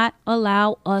not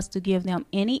allow us to give them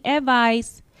any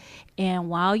advice. And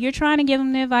while you're trying to give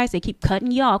them the advice, they keep cutting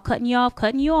you off, cutting you off,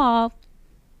 cutting you off.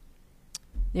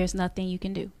 There's nothing you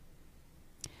can do.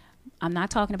 I'm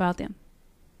not talking about them.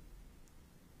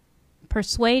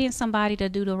 Persuading somebody to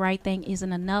do the right thing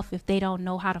isn't enough if they don't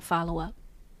know how to follow up.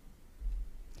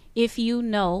 If you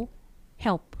know,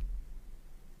 help.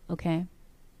 Okay?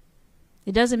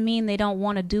 It doesn't mean they don't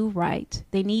want to do right.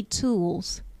 They need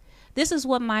tools. This is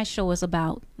what my show is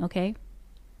about, okay?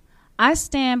 I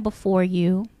stand before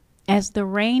you as the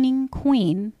reigning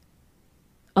queen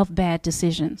of bad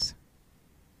decisions.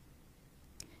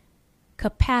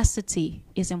 Capacity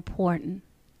is important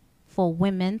for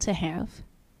women to have,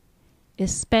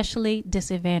 especially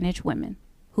disadvantaged women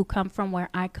who come from where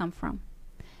I come from.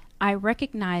 I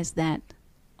recognized that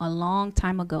a long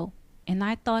time ago, and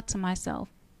I thought to myself,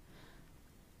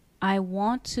 I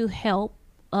want to help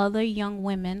other young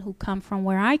women who come from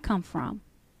where I come from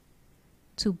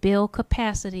to build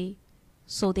capacity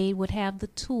so they would have the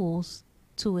tools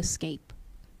to escape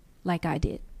like I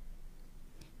did.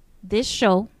 This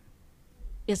show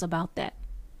is about that.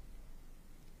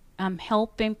 I'm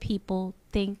helping people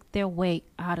think their way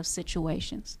out of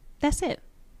situations. That's it.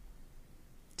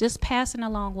 Just passing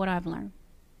along what I've learned.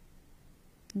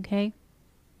 Okay?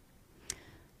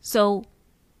 So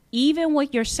even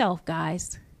with yourself,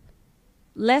 guys,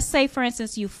 let's say, for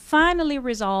instance, you finally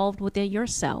resolved within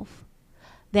yourself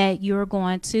that you're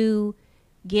going to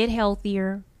get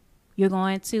healthier. You're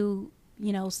going to,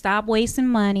 stop wasting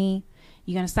money.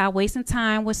 You're going to stop wasting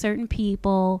time with certain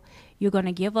people. You're going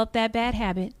to give up that bad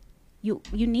habit. You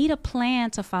need a plan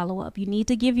to follow up. You need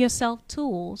to give yourself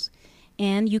tools.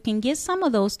 And you can get some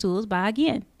of those tools by,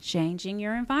 again, changing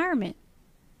your environment.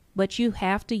 But you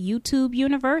have to YouTube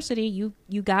University.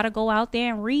 You got to go out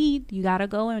there and read. You got to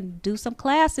go and do some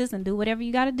classes and do whatever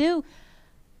you got to do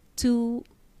to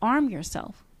arm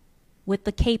yourself with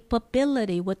the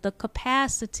capability, with the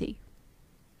capacity.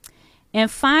 And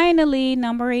finally,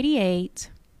 number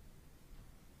 88,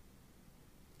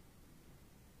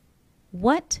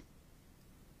 what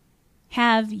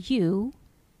have you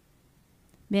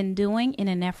been doing in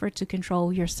an effort to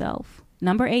control yourself?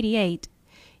 Number 88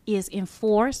 is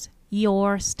enforce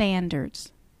your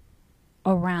standards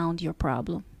around your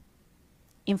problem.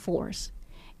 Enforce.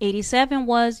 87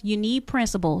 was you need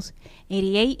principles.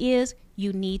 88 is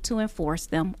you need to enforce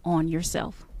them on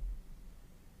yourself.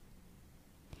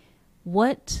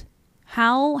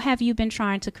 How have you been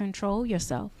trying to control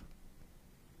yourself?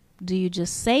 Do you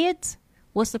just say it?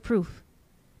 What's the proof?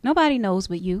 Nobody knows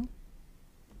but you.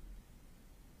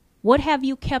 What have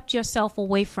you kept yourself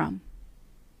away from?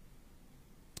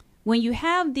 When you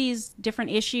have these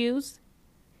different issues,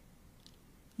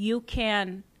 you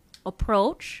can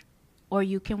approach or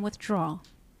you can withdraw.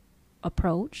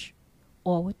 Approach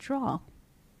or withdraw.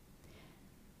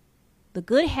 The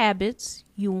good habits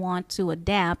you want to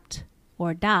adapt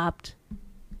or adopt,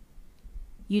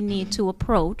 you need to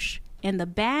approach, and the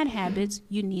bad habits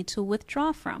you need to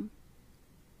withdraw from.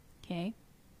 Okay?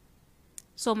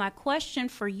 So my question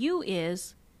for you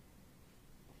is,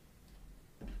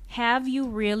 have you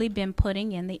really been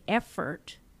putting in the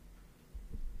effort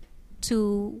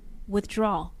to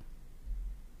withdraw?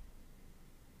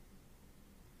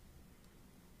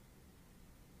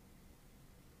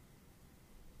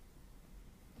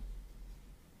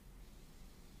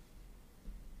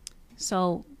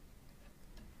 So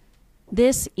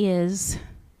this is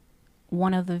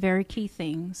one of the very key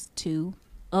things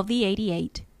of the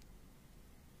 88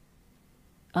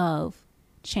 of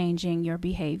changing your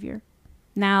behavior.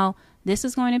 Now, this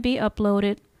is going to be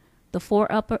uploaded. The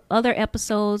 4 other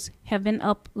episodes have been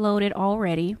uploaded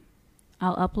already.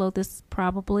 I'll upload this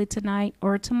probably tonight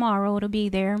or tomorrow. It'll be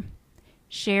there.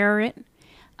 Share it.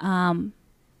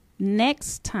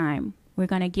 Next time, we're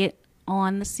going to get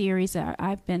on the series that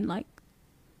I've been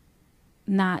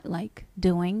not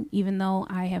doing, even though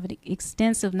I have an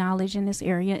extensive knowledge in this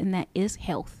area, and that is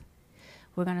health.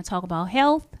 We're going to talk about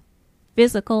health,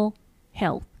 physical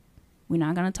health. We're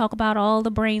not going to talk about all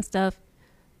the brain stuff,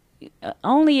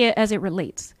 only as it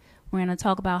relates. We're going to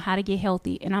talk about how to get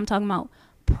healthy, and I'm talking about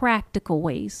practical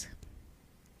ways.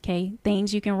 Okay,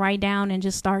 things you can write down and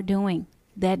just start doing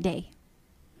that day.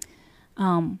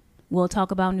 We'll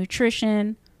talk about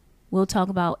nutrition. We'll talk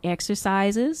about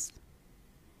exercises.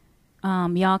 I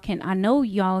know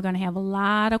y'all are going to have a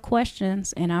lot of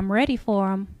questions, and I'm ready for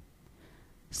them.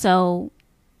 So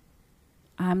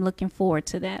I'm looking forward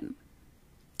to that.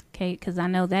 Okay, because I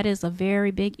know that is a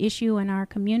very big issue in our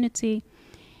community,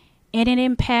 and it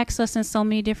impacts us in so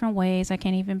many different ways. I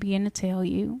can't even begin to tell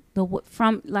you.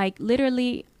 From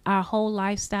literally our whole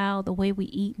lifestyle, the way we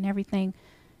eat and everything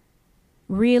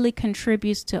really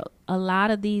contributes to a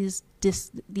lot of these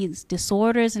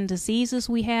disorders and diseases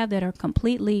we have that are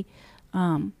completely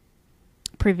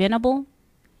preventable,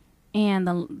 and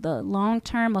the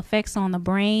long-term effects on the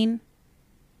brain.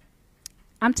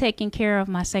 I'm taking care of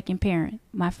my second parent.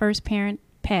 My first parent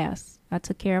passed. I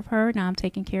took care of her. Now I'm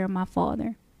taking care of my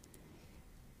father.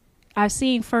 I've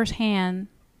seen firsthand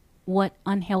what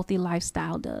unhealthy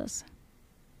lifestyle does.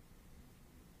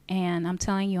 And I'm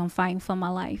telling you, I'm fighting for my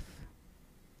life.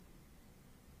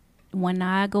 When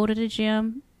I go to the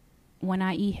gym, when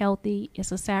I eat healthy,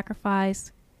 it's a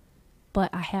sacrifice, but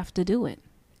I have to do it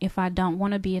if I don't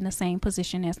want to be in the same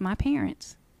position as my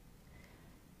parents.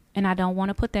 And I don't want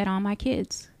to put that on my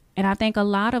kids. And I think a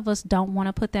lot of us don't want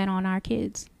to put that on our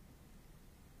kids.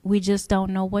 We just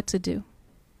don't know what to do.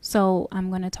 So I'm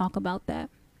going to talk about that.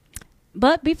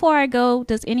 But before I go,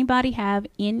 does anybody have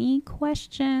any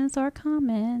questions or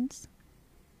comments?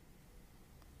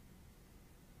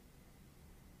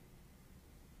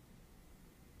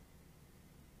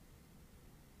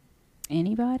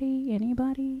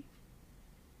 Anybody?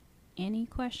 Any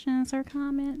questions or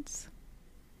comments?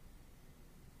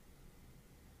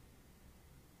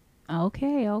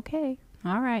 Okay.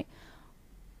 All right.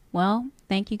 Well,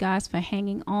 thank you guys for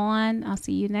hanging on. I'll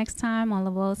see you next time on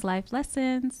LeBeau's Life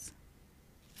Lessons.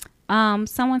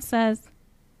 Someone says,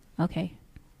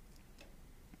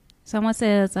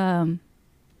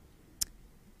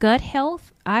 gut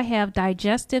health. I have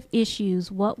digestive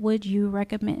issues. What would you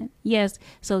recommend? Yes.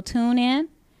 So tune in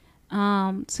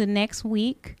to next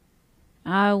week.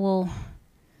 That's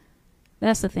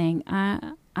the thing.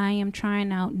 I am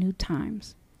trying out new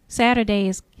times. Saturday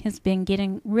has been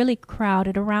getting really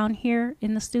crowded around here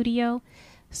in the studio.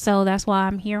 So that's why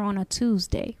I'm here on a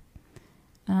Tuesday.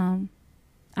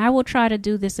 I will try to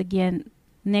do this again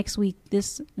next week,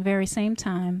 this very same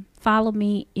time. Follow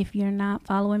me. If you're not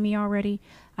following me already,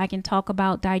 I can talk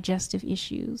about digestive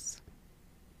issues.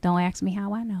 Don't ask me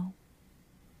how I know.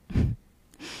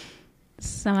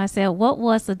 Somebody said, what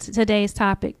was today's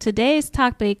topic? Today's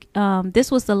topic, this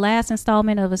was the last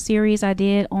installment of a series I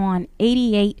did on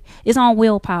 88. It's on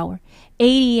willpower.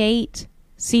 88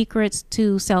 secrets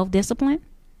to self-discipline.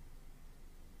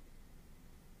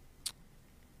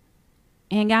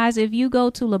 And guys, if you go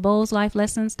to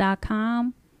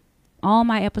LeBeausLifeLessons.com, all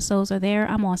my episodes are there.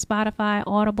 I'm on Spotify,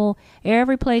 Audible,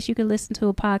 every place you can listen to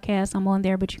a podcast. I'm on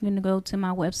there, but you can go to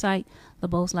my website,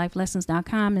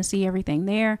 LeBeausLifeLessons.com, and see everything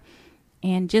there.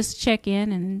 And just check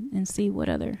in and see what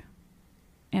other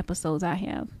episodes I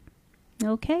have.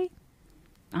 Okay?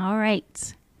 All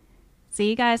right. See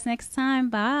you guys next time.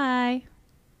 Bye.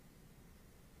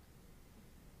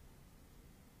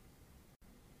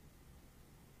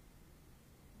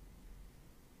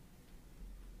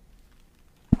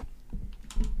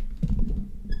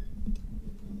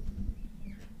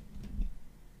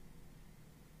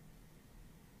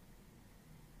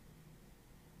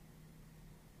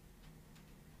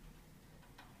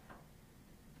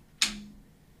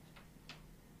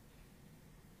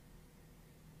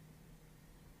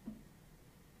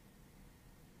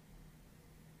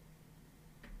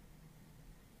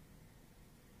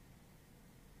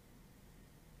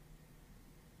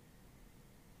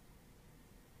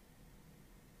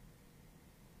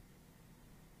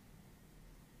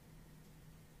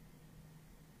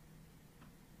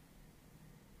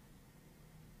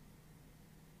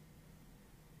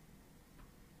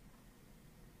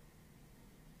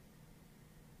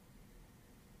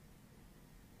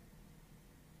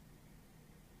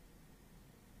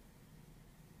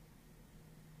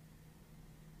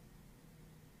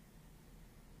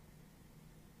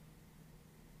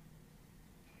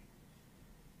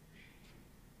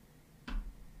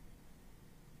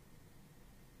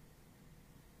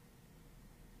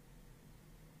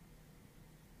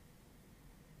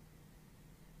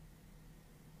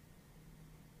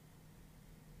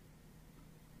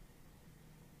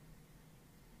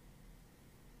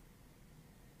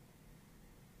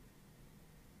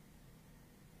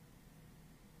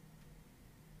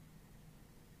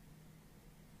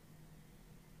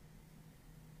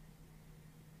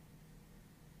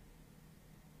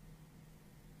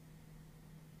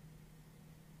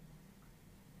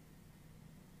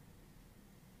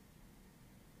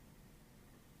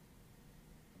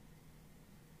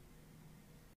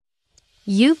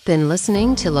 You've been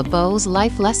listening to LeBeaus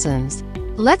Life Lessons.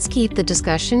 Let's keep the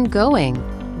discussion going.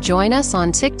 Join us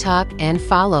on TikTok and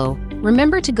follow.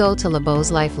 Remember to go to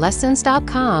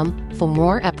LeBeausLifeLessons.com for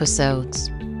more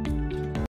episodes.